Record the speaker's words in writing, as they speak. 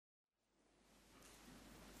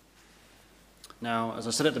Now, as I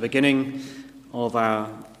said at the beginning of our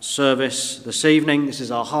service this evening, this is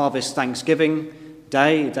our Harvest Thanksgiving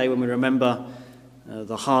Day, a day when we remember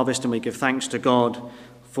the harvest and we give thanks to God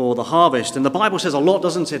for the harvest. And the Bible says a lot,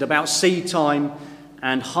 doesn't it, about seed time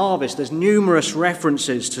and harvest. There's numerous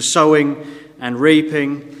references to sowing and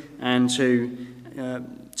reaping and to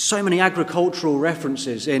so many agricultural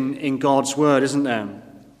references in God's word, isn't there?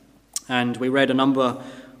 And we read a number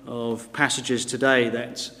of passages today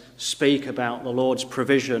that speak about the Lord's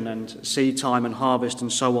provision and seed time and harvest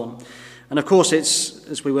and so on. And of course, it's,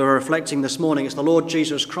 as we were reflecting this morning, it's the Lord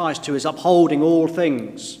Jesus Christ who is upholding all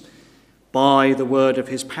things by the word of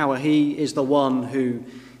his power. He is the one who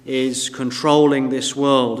is controlling this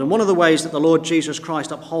world. And one of the ways that the Lord Jesus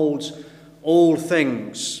Christ upholds all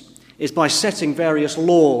things is by setting various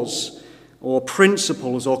laws or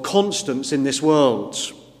principles or constants in this world.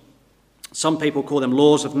 Some people call them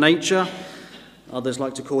laws of nature. Others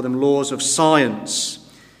like to call them laws of science.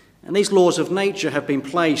 And these laws of nature have been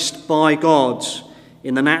placed by God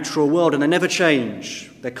in the natural world, and they never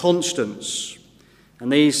change. They're constants.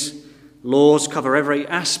 And these laws cover every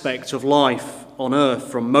aspect of life on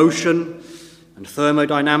earth, from motion and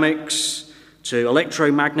thermodynamics to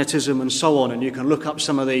electromagnetism and so on. And you can look up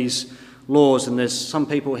some of these laws, and there's some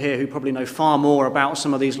people here who probably know far more about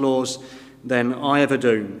some of these laws than I ever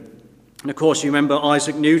do. And of course, you remember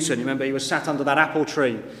Isaac Newton. You remember he was sat under that apple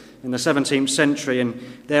tree in the 17th century, and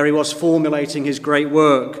there he was formulating his great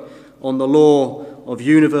work on the law of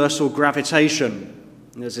universal gravitation.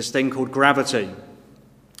 And there's this thing called gravity.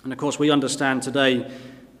 And of course, we understand today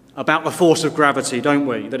about the force of gravity, don't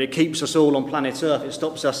we? That it keeps us all on planet Earth. It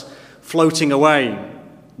stops us floating away.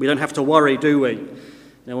 We don't have to worry, do we?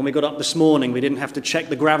 Now, when we got up this morning, we didn't have to check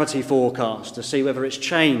the gravity forecast to see whether it's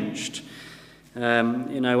changed.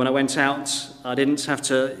 When I went out, I didn't have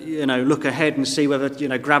to, look ahead and see whether,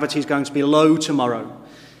 gravity is going to be low tomorrow.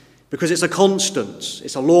 Because it's a constant.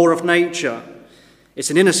 It's a law of nature. It's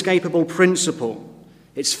an inescapable principle.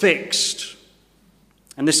 It's fixed.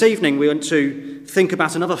 And this evening we want to think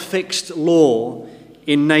about another fixed law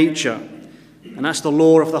in nature. And that's the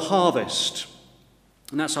law of the harvest.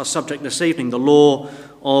 And that's our subject this evening, the law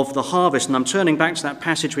of the harvest. And I'm turning back to that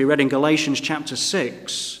passage we read in Galatians chapter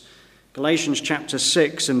 6. Galatians chapter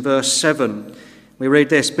 6 and verse 7, we read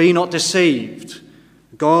this: "Be not deceived,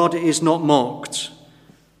 God is not mocked,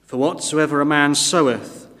 for whatsoever a man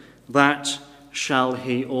soweth, that shall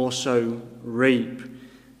he also reap."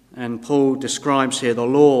 And Paul describes here the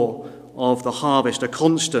law of the harvest, a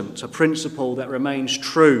constant, a principle that remains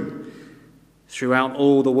true throughout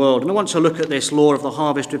all the world. And I want to look at this law of the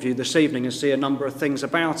harvest with you this evening and see a number of things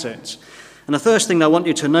about it. And the first thing I want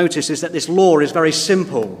you to notice is that this law is very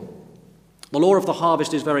simple. The law of the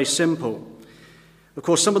harvest is very simple. Of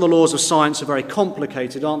course, some of the laws of science are very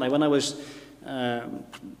complicated, aren't they? When I was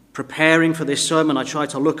preparing for this sermon, I tried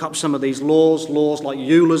to look up some of these laws like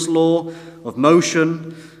Euler's law of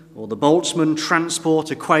motion, or the Boltzmann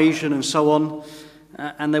transport equation, and so on.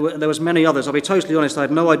 And there was many others. I'll be totally honest, I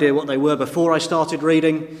had no idea what they were before I started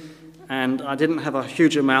reading, and I didn't have a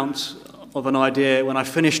huge amount of an idea when I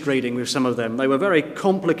finished reading with some of them. They were very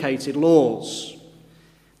complicated laws.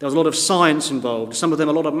 There was a lot of science involved, some of them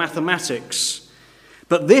a lot of mathematics.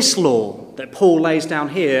 But this law that Paul lays down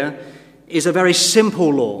here is a very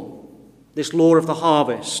simple law, this law of the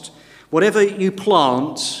harvest. Whatever you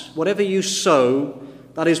plant, whatever you sow,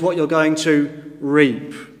 that is what you're going to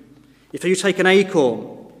reap. If you take an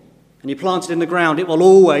acorn and you plant it in the ground, it will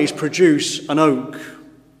always produce an oak.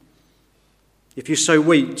 If you sow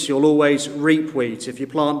wheat, you'll always reap wheat. If you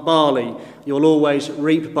plant barley, you'll always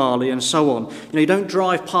reap barley, and so on. You don't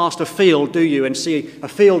drive past a field, do you, and see a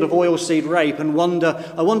field of oilseed rape and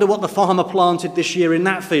I wonder what the farmer planted this year in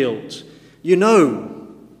that field.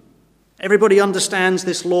 Everybody understands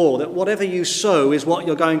this law, that whatever you sow is what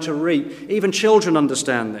you're going to reap. Even children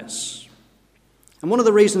understand this. And one of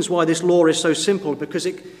the reasons why this law is so simple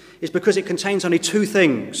is because it contains only two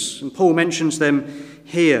things, and Paul mentions them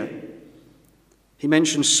here. He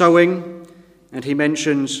mentions sowing and he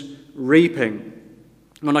mentions reaping.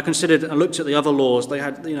 When I considered and looked at the other laws, they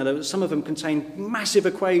had, some of them contained massive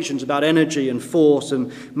equations about energy and force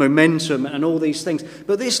and momentum and all these things.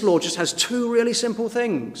 But this law just has two really simple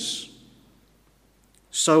things.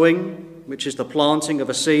 Sowing, which is the planting of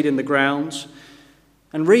a seed in the ground,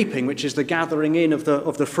 and reaping, which is the gathering in of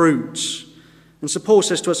the fruits. And so Paul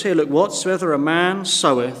says to us here, look, whatsoever a man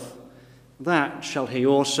soweth, that shall he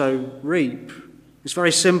also reap. It's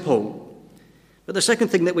very simple. But the second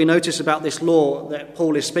thing that we notice about this law that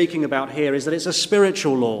Paul is speaking about here is that it's a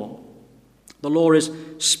spiritual law. The law is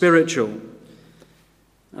spiritual.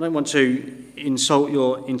 I don't want to insult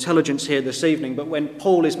your intelligence here this evening, but when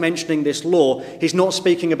Paul is mentioning this law, he's not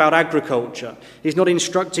speaking about agriculture. He's not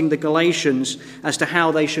instructing the Galatians as to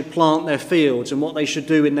how they should plant their fields and what they should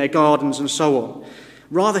do in their gardens and so on.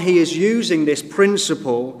 Rather, he is using this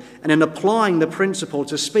principle and in applying the principle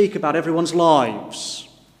to speak about everyone's lives.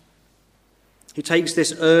 He takes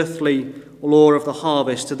this earthly law of the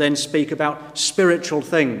harvest to then speak about spiritual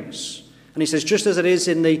things. And he says, just as it is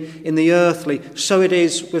in the earthly, so it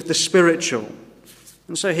is with the spiritual.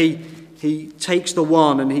 And so he takes the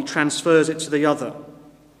one and he transfers it to the other.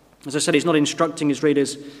 As I said, he's not instructing his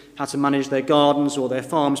readers how to manage their gardens or their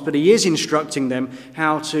farms, but he is instructing them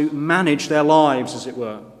how to manage their lives, as it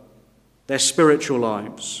were, their spiritual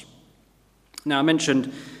lives. Now, I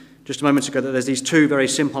mentioned just a moment ago that there's these two very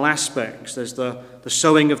simple aspects. There's the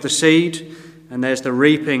sowing of the seed, and there's the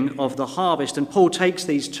reaping of the harvest. And Paul takes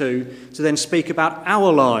these two to then speak about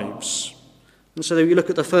our lives. And so you look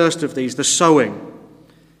at the first of these, the sowing.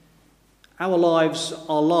 Our lives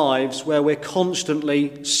are lives where we're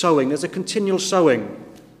constantly sowing. There's a continual sowing.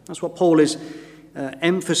 That's what Paul is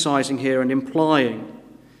emphasizing here and implying.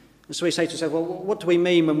 And so we say to ourselves, well, what do we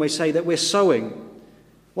mean when we say that we're sowing?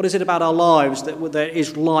 What is it about our lives that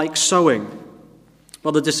is like sowing?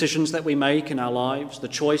 Well, the decisions that we make in our lives, the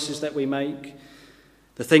choices that we make,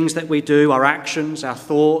 the things that we do, our actions, our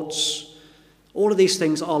thoughts, all of these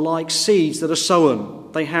things are like seeds that are sown.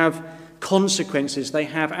 They have consequences, they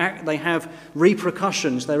have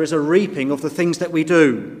repercussions. There is a reaping of the things that we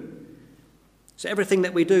do. So everything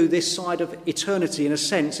that we do this side of eternity, in a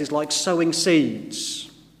sense, is like sowing seeds.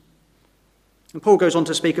 And Paul goes on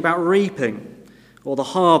to speak about reaping, or the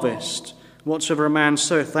harvest. Whatsoever a man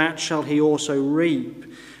soweth, that shall he also reap.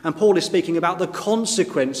 And Paul is speaking about the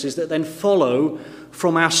consequences that then follow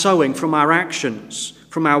from our sowing, from our actions,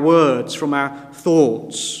 from our words, from our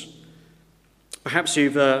thoughts. Perhaps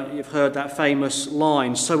you've heard that famous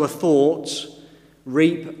line, sow a thought,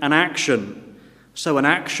 reap an action. Sow an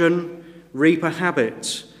action, reap a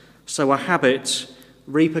habit. Sow a habit,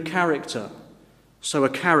 reap a character. Sow a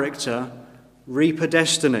character, reap a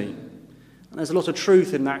destiny. And there's a lot of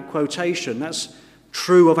truth in that quotation. That's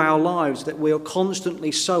true of our lives, that we are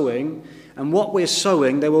constantly sowing, and what we're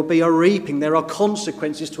sowing, there will be a reaping. There are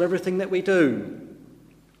consequences to everything that we do.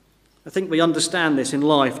 I think we understand this in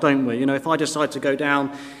life, don't we? You know, if I decide to go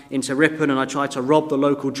down into Ripon and I try to rob the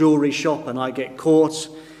local jewellery shop and I get caught,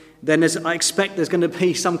 then I expect there's going to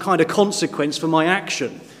be some kind of consequence for my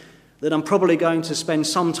action, that I'm probably going to spend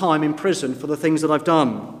some time in prison for the things that I've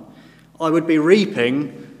done. I would be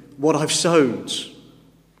reaping what I've sowed.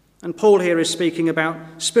 And Paul here is speaking about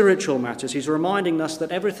spiritual matters. He's reminding us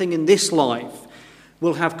that everything in this life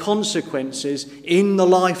will have consequences in the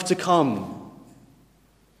life to come.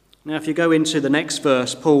 Now, if you go into the next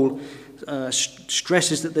verse, Paul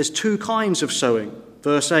stresses that there's two kinds of sowing.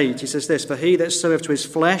 Verse 8, he says this, for he that soweth to his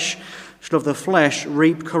flesh shall of the flesh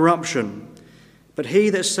reap corruption. But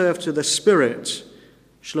he that soweth to the Spirit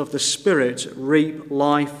shall of the Spirit reap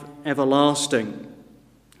life everlasting.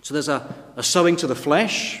 So there's a sowing to the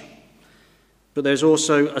flesh, but there's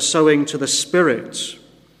also a sowing to the Spirit.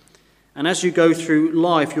 And as you go through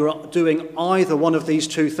life, you're doing either one of these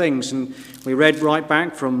two things. And we read right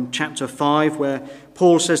back from chapter 5 where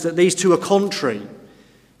Paul says that these two are contrary.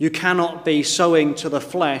 You cannot be sowing to the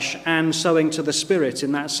flesh and sowing to the Spirit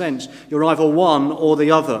in that sense. You're either one or the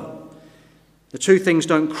other. The two things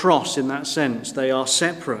don't cross in that sense. They are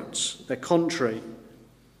separate. They're contrary.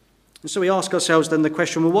 And so we ask ourselves then the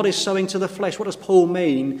question, well, what is sowing to the flesh? What does Paul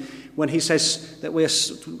mean when he says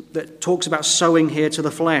that talks about sowing here to the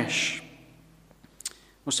flesh?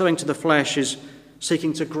 Well, sowing to the flesh is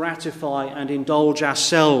seeking to gratify and indulge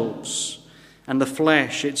ourselves and the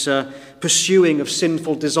flesh. It's a pursuing of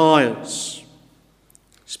sinful desires,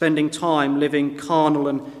 spending time living carnal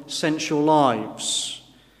and sensual lives.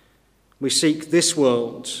 We seek this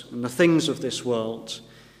world and the things of this world.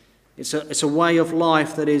 It's a way of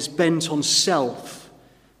life that is bent on self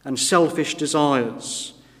and selfish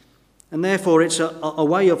desires. And therefore it's a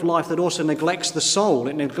way of life that also neglects the soul.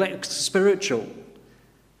 It neglects the spiritual.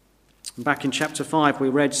 Back in chapter 5 we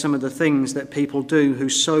read some of the things that people do who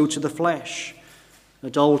sow to the flesh.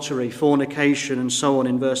 Adultery, fornication and so on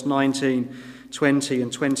in verse 19, 20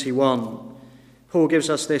 and 21. Paul gives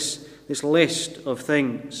us this list of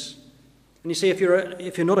things. And you see, if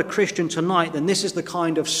you're not a Christian tonight, then this is the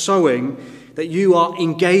kind of sowing that you are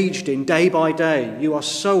engaged in day by day. You are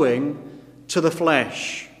sowing to the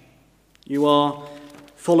flesh. You are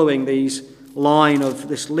following this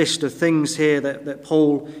list of things here that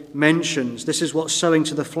Paul mentions. This is what sowing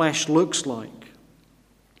to the flesh looks like.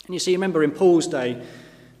 And you see, remember in Paul's day,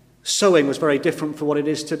 Sowing was very different from what it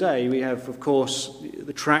is today. We have, of course,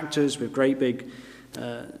 the tractors with great big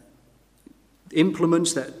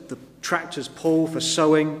implements that the tractors pull for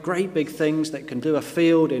sowing, great big things that can do a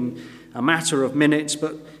field in a matter of minutes.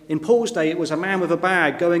 But in Paul's day, it was a man with a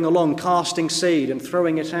bag going along, casting seed and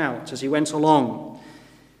throwing it out as he went along.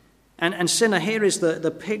 And sinner, here is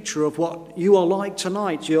the picture of what you are like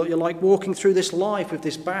tonight. You're like walking through this life with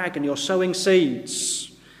this bag and you're sowing seeds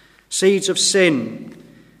of sin.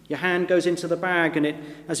 Your hand goes into the bag and it,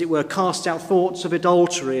 as it were, casts out thoughts of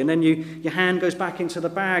adultery. And then your hand goes back into the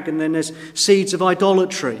bag and then there's seeds of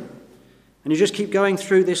idolatry. And you just keep going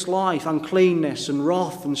through this life, uncleanness and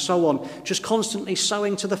wrath and so on, just constantly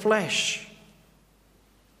sowing to the flesh,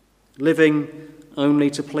 living only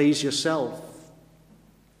to please yourself.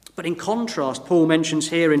 But in contrast, Paul mentions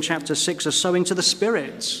here in chapter 6 a sowing to the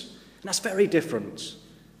Spirit. And that's very different,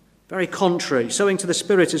 very contrary. Sowing to the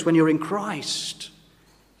Spirit is when you're in Christ.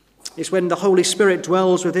 It's when the Holy Spirit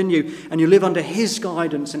dwells within you and you live under his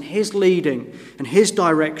guidance and his leading and his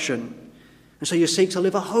direction. And so you seek to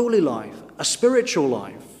live a holy life, a spiritual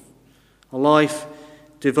life, a life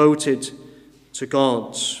devoted to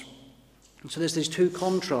God. And so there's these two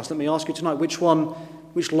contrasts. Let me ask you tonight,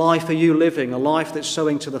 which life are you living? A life that's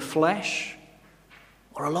sowing to the flesh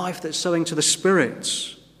or a life that's sowing to the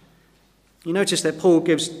Spirit? You notice that Paul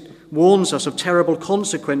warns us of terrible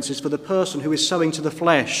consequences for the person who is sowing to the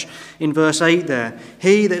flesh. In verse 8 there,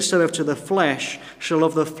 he that soweth to the flesh shall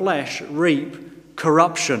of the flesh reap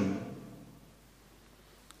corruption.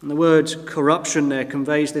 And the word corruption there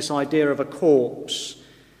conveys this idea of a corpse,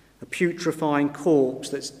 a putrefying corpse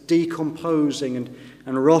that's decomposing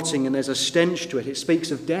and rotting, and there's a stench to it. It speaks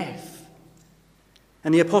of death.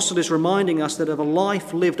 And the apostle is reminding us that of a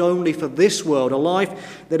life lived only for this world, a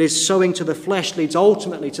life that is sowing to the flesh leads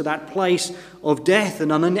ultimately to that place of death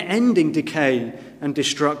and unending decay and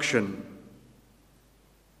destruction.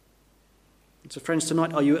 And so friends,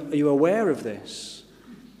 tonight, are you aware of this?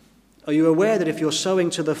 Are you aware that if you're sowing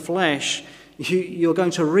to the flesh, you're going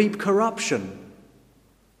to reap corruption?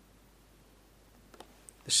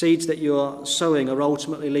 The seeds that you are sowing are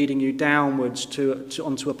ultimately leading you downwards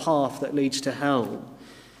onto a path that leads to hell.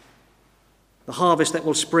 The harvest that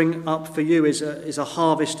will spring up for you is a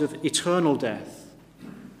harvest of eternal death.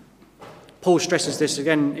 Paul stresses this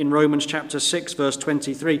again in Romans chapter 6, verse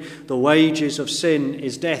 23. The wages of sin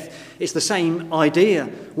is death. It's the same idea.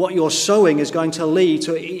 What you're sowing is going to lead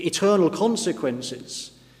to eternal consequences.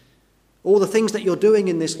 All the things that you're doing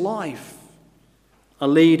in this life are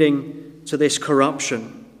leading to this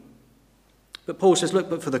corruption. But Paul says, look,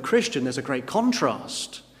 but for the Christian, there's a great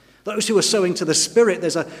contrast. Those who are sowing to the Spirit,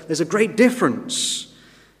 there's a great difference.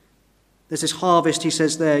 There's this harvest, he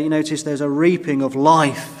says there, you notice there's a reaping of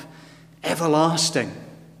life everlasting.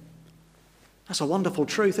 That's a wonderful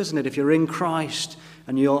truth, isn't it? If you're in Christ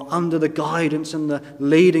and you're under the guidance and the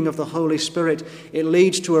leading of the Holy Spirit, it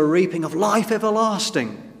leads to a reaping of life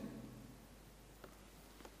everlasting.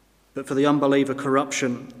 But for the unbeliever,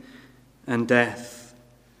 corruption and death.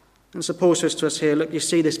 And so Paul says to us here, look, you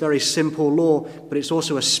see this very simple law, but it's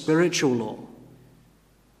also a spiritual law.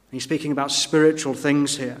 He's speaking about spiritual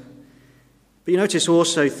things here. But you notice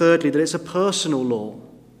also, thirdly, that it's a personal law.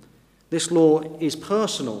 This law is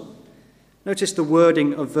personal. Notice the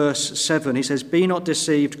wording of verse 7. He says, be not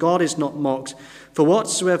deceived, God is not mocked. For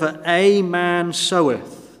whatsoever a man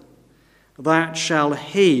soweth, that shall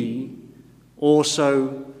he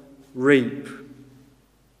also reap.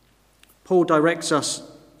 Paul directs us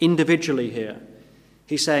individually here.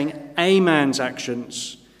 He's saying a man's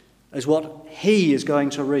actions is what he is going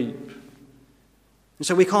to reap. And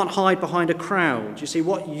so we can't hide behind a crowd. You see,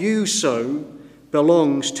 what you sow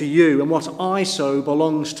belongs to you, and what I sow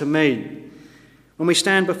belongs to me. When we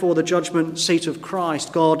stand before the judgment seat of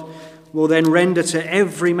Christ, God will then render to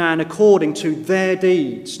every man according to their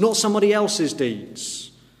deeds, not somebody else's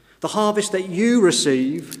deeds. The harvest that you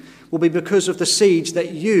receive will be because of the seeds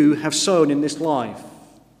that you have sown in this life.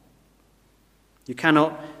 You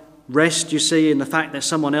cannot rest, you see, in the fact that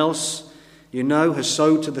someone else you know has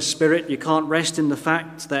sowed to the Spirit. You can't rest in the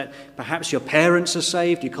fact that perhaps your parents are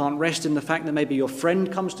saved. You can't rest in the fact that maybe your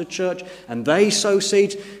friend comes to church and they sow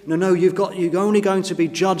seeds. No, you're only going to be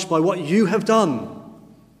judged by what you have done.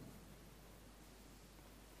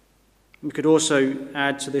 We could also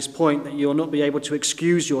add to this point that you will not be able to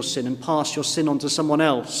excuse your sin and pass your sin on to someone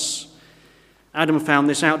else. Adam found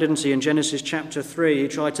this out, didn't he, in Genesis chapter 3. He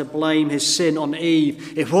tried to blame his sin on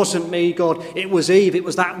Eve. It wasn't me, God. It was Eve. It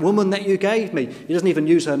was that woman that you gave me. He doesn't even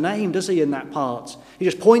use her name, does he, in that part? He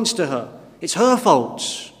just points to her. It's her fault.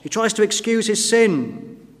 He tries to excuse his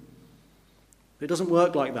sin. But it doesn't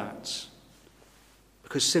work like that.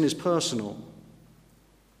 because sin is personal.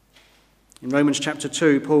 In Romans chapter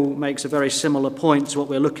 2, Paul makes a very similar point to what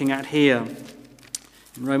we're looking at here.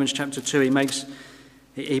 In Romans chapter 2,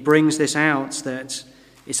 he brings this out, that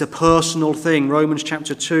it's a personal thing. Romans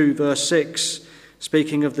chapter 2, verse 6,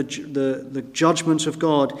 speaking of the judgment of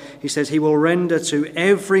God, he says, he will render to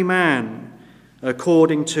every man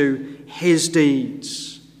according to his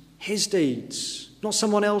deeds. His deeds, not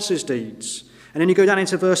someone else's deeds. And then you go down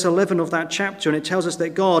into verse 11 of that chapter, and it tells us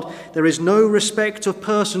that God, there is no respect of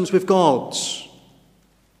persons with God.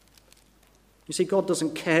 You see, God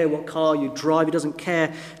doesn't care what car you drive. He doesn't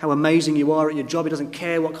care how amazing you are at your job. He doesn't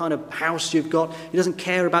care what kind of house you've got. He doesn't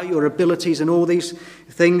care about your abilities and all these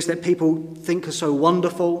things that people think are so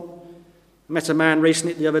wonderful. I met a man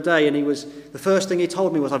recently the other day, and the first thing he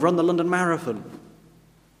told me was, I've run the London Marathon.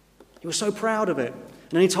 He was so proud of it.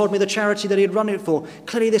 And then he told me the charity that he had run it for.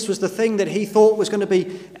 Clearly this was the thing that he thought was going to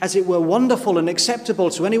be, as it were, wonderful and acceptable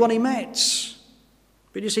to anyone he met.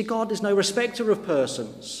 But you see, God is no respecter of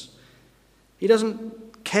persons. He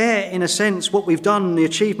doesn't care, in a sense, what we've done, the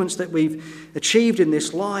achievements that we've achieved in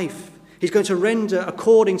this life. He's going to render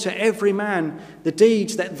according to every man the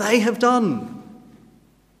deeds that they have done.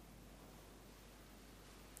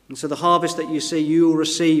 And so the harvest that you see you will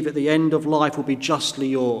receive at the end of life will be justly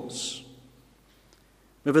yours.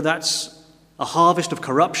 Whether that's a harvest of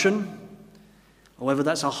corruption or whether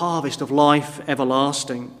that's a harvest of life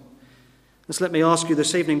everlasting. Just let me ask you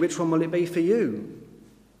this evening, which one will it be for you?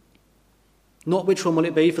 Not which one will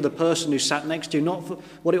it be for the person who sat next to you, not for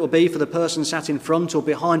what it will be for the person sat in front or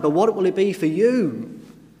behind, but what will it be for you?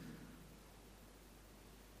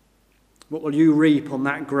 What will you reap on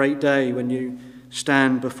that great day when you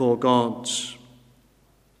stand before God?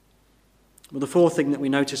 Well, the fourth thing that we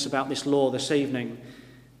notice about this law this evening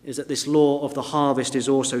is that this law of the harvest is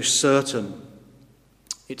also certain.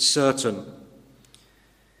 It's certain.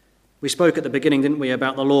 We spoke at the beginning, didn't we,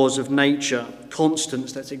 about the laws of nature,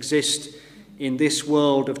 constants that exist in this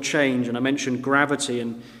world of change. And I mentioned gravity,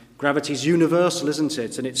 and gravity's universal, isn't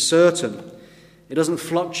it? And it's certain. It doesn't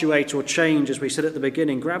fluctuate or change, as we said at the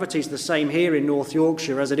beginning. Gravity's the same here in North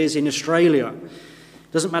Yorkshire as it is in Australia.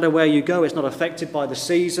 It doesn't matter where you go. It's not affected by the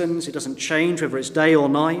seasons. It doesn't change whether it's day or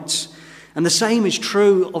night. And the same is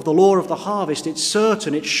true of the law of the harvest. It's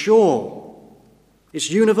certain, it's sure, it's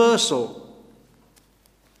universal.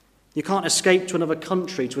 You can't escape to another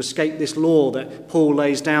country to escape this law that Paul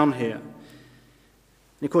lays down here.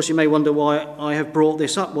 And of course you may wonder why I have brought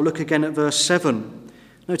this up. Well, look again at verse 7.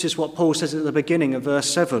 Notice what Paul says at the beginning of verse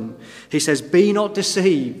 7. He says, "Be not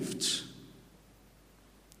deceived.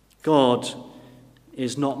 God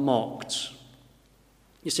is not mocked."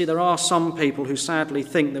 You see, there are some people who sadly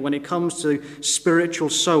think that when it comes to spiritual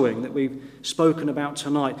sowing that we've spoken about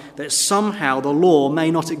tonight, that somehow the law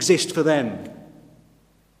may not exist for them.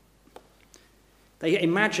 They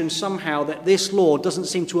imagine somehow that this law doesn't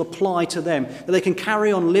seem to apply to them, that they can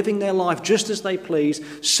carry on living their life just as they please,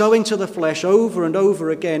 sowing to the flesh over and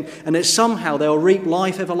over again, and that somehow they'll reap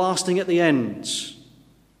life everlasting at the end.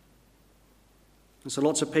 And so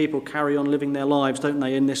lots of people carry on living their lives, don't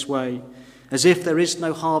they, in this way, as if there is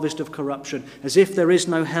no harvest of corruption, as if there is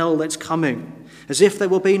no hell that's coming, as if there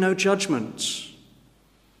will be no judgment.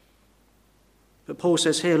 But Paul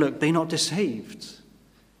says here, look, be not deceived.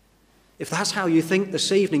 If that's how you think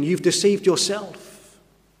this evening, you've deceived yourself.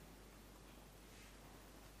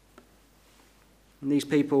 And these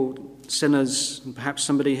people, sinners, and perhaps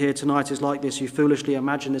somebody here tonight is like this, you foolishly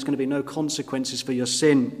imagine there's going to be no consequences for your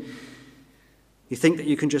sin. You think that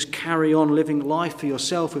you can just carry on living life for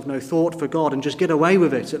yourself with no thought for God and just get away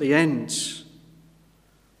with it at the end.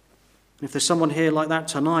 If there's someone here like that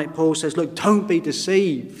tonight, Paul says, look, don't be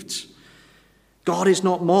deceived. God is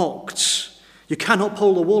not mocked. You cannot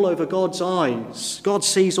pull the wool over God's eyes. God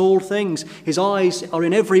sees all things. His eyes are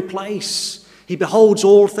in every place. He beholds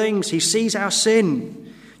all things. He sees our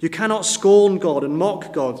sin. You cannot scorn God and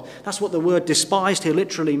mock God. That's what the word despised here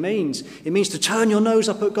literally means. It means to turn your nose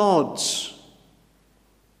up at God.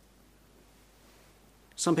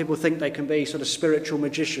 Some people think they can be sort of spiritual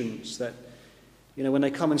magicians, that, when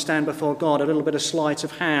they come and stand before God, a little bit of sleight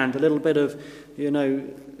of hand, a little bit of,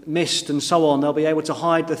 mist and so on, they'll be able to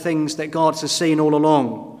hide the things that God has seen all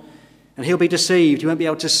along. And he'll be deceived. He won't be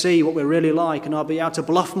able to see what we're really like, and I'll be able to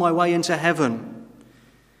bluff my way into heaven.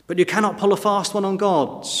 But you cannot pull a fast one on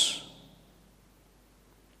God.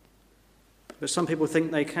 But some people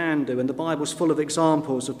think they can do, and the Bible's full of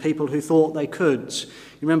examples of people who thought they could.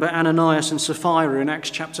 You remember Ananias and Sapphira in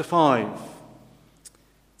Acts chapter 5.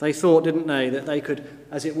 They thought, didn't they, that they could,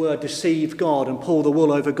 as it were, deceive God and pull the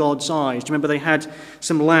wool over God's eyes. Do you remember they had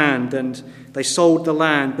some land and they sold the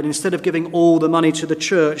land, but instead of giving all the money to the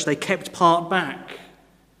church, they kept part back.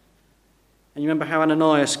 And you remember how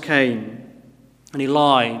Ananias came and he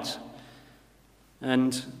lied.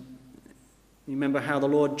 And you remember how the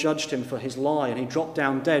Lord judged him for his lie and he dropped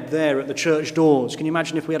down dead there at the church doors. Can you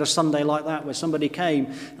imagine if we had a Sunday like that where somebody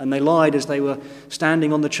came and they lied as they were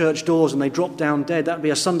standing on the church doors and they dropped down dead? That would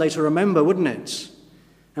be a Sunday to remember, wouldn't it?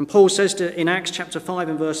 And Paul says in Acts chapter 5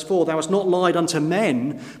 and verse 4, "Thou hast not lied unto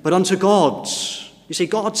men, but unto God." You see,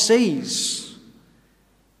 God sees.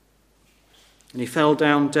 And he fell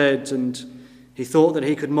down dead and he thought that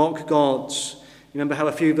he could mock God. You remember how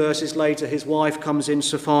a few verses later his wife comes in,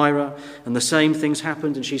 Sapphira, and the same things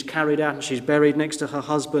happened and she's carried out and she's buried next to her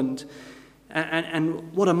husband.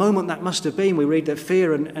 And what a moment that must have been. We read that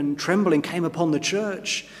fear and trembling came upon the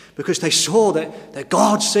church because they saw that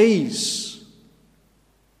God sees.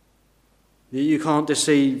 You can't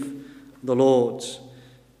deceive the Lord.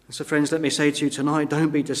 And so friends, let me say to you tonight,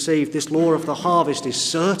 don't be deceived. This law of the harvest is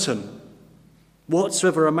certain.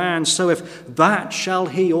 Whatsoever a man soweth, that shall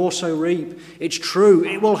he also reap. It's true,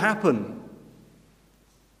 it will happen.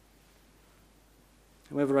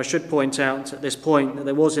 However, I should point out at this point that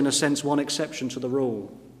there was, in a sense, one exception to the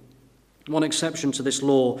rule. One exception to this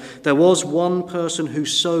law. There was one person who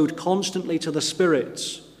sowed constantly to the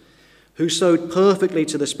Spirit, who sowed perfectly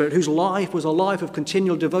to the Spirit, whose life was a life of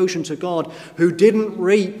continual devotion to God, who didn't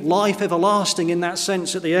reap life everlasting in that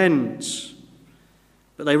sense at the end.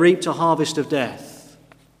 But they reaped a harvest of death.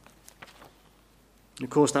 And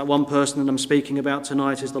of course, that one person that I'm speaking about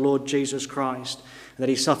tonight is the Lord Jesus Christ, that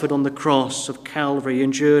he suffered on the cross of Calvary,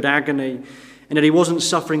 endured agony, and that he wasn't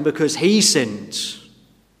suffering because he sinned.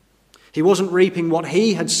 He wasn't reaping what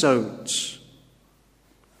he had sowed,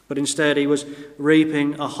 but instead he was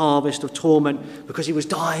reaping a harvest of torment because he was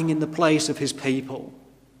dying in the place of his people.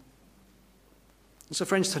 So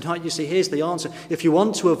friends, tonight you see, here's the answer. If you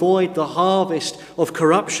want to avoid the harvest of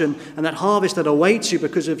corruption and that harvest that awaits you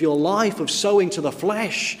because of your life of sowing to the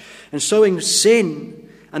flesh and sowing sin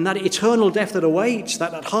and that eternal death that awaits,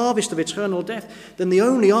 that harvest of eternal death, then the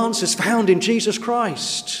only answer is found in Jesus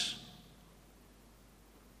Christ.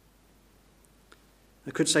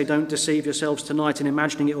 I could say, don't deceive yourselves tonight in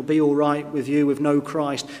imagining it will be all right with you with no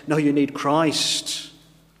Christ. No, you need Christ.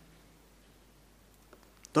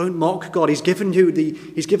 Don't mock God. He's given you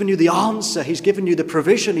the answer. He's given you the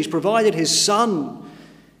provision. He's provided his Son.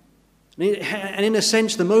 And in a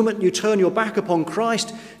sense, the moment you turn your back upon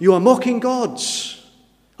Christ, you are mocking God.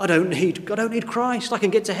 I don't need Christ. I can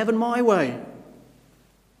get to heaven my way. And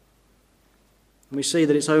we see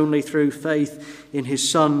that it's only through faith in his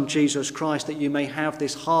Son, Jesus Christ, that you may have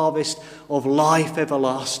this harvest of life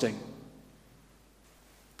everlasting.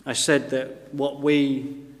 I said that what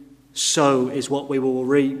we sow is what we will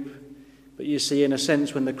reap. But you see, in a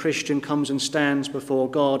sense, when the Christian comes and stands before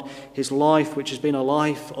God, his life, which has been a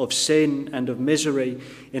life of sin and of misery,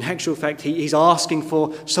 in actual fact, he's asking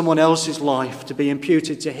for someone else's life to be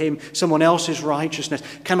imputed to him, someone else's righteousness.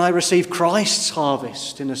 Can I receive Christ's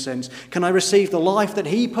harvest, in a sense? Can I receive the life that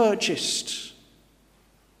he purchased?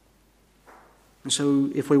 And so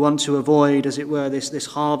if we want to avoid, as it were, this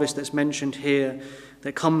harvest that's mentioned here,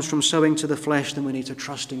 that comes from sowing to the flesh, then we need to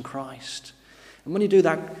trust in Christ. And when you do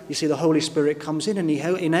that, you see the Holy Spirit comes in and he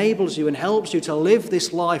enables you and helps you to live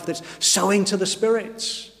this life that's sowing to the Spirit,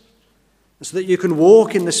 so that you can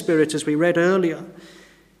walk in the Spirit, as we read earlier,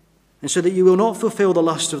 and so that you will not fulfill the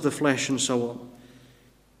lust of the flesh and so on.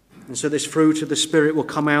 And so this fruit of the Spirit will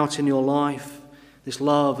come out in your life, this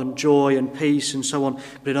love and joy and peace and so on,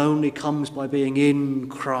 but it only comes by being in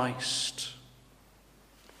Christ.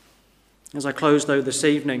 As I close, though, this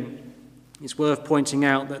evening, it's worth pointing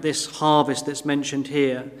out that this harvest that's mentioned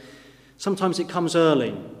here, sometimes it comes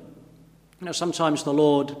early. Sometimes the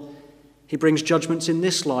Lord, he brings judgments in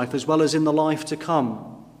this life as well as in the life to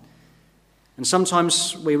come. And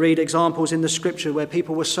sometimes we read examples in the Scripture where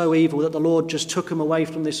people were so evil that the Lord just took them away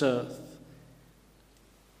from this earth.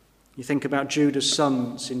 You think about Judah's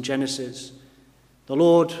sons in Genesis. The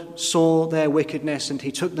Lord saw their wickedness and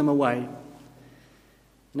he took them away.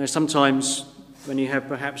 Sometimes when you have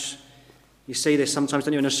perhaps, you see this sometimes,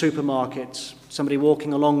 don't you, in a supermarket, somebody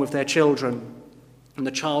walking along with their children and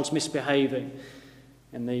the child's misbehaving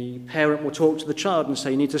and the parent will talk to the child and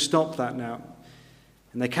say, you need to stop that now.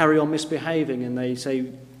 And they carry on misbehaving and they say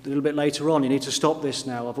a little bit later on, you need to stop this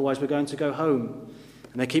now, otherwise we're going to go home.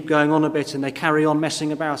 And they keep going on a bit and they carry on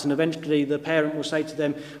messing about, and eventually the parent will say to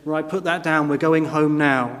them, right, put that down, we're going home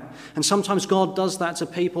now. And sometimes God does that to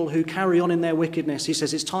people who carry on in their wickedness. He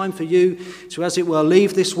says, it's time for you to, as it were,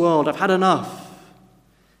 leave this world. I've had enough.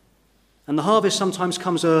 And the harvest sometimes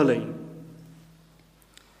comes early,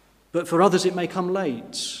 but for others it may come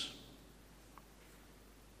late.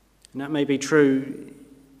 And that may be true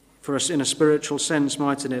for us in a spiritual sense,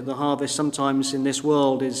 mightn't it? The harvest sometimes in this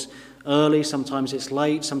world is early, sometimes it's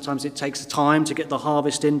late, sometimes it takes time to get the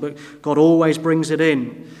harvest in, but God always brings it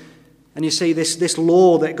in. And you see, this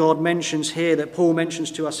law that God mentions here, that Paul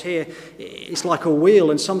mentions to us here, it's like a wheel,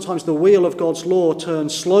 and sometimes the wheel of God's law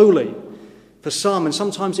turns slowly for some, and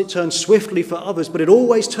sometimes it turns swiftly for others, but it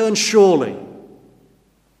always turns surely.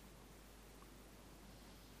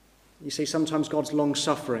 You see, sometimes God's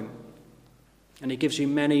long-suffering, and he gives you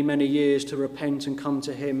many, many years to repent and come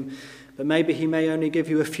to him. But maybe he may only give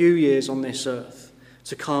you a few years on this earth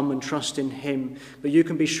to come and trust in him. But you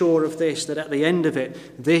can be sure of this, that at the end of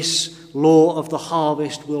it, this law of the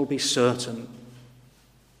harvest will be certain.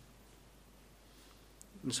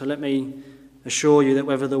 And so let me assure you that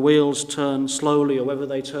whether the wheels turn slowly or whether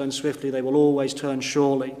they turn swiftly, they will always turn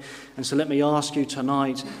surely. And so let me ask you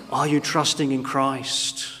tonight, are you trusting in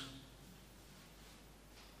Christ?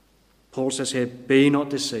 Paul says here, be not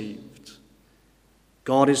deceived.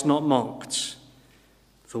 God is not mocked.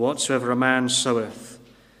 For whatsoever a man soweth,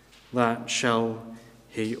 that shall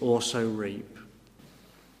he also reap.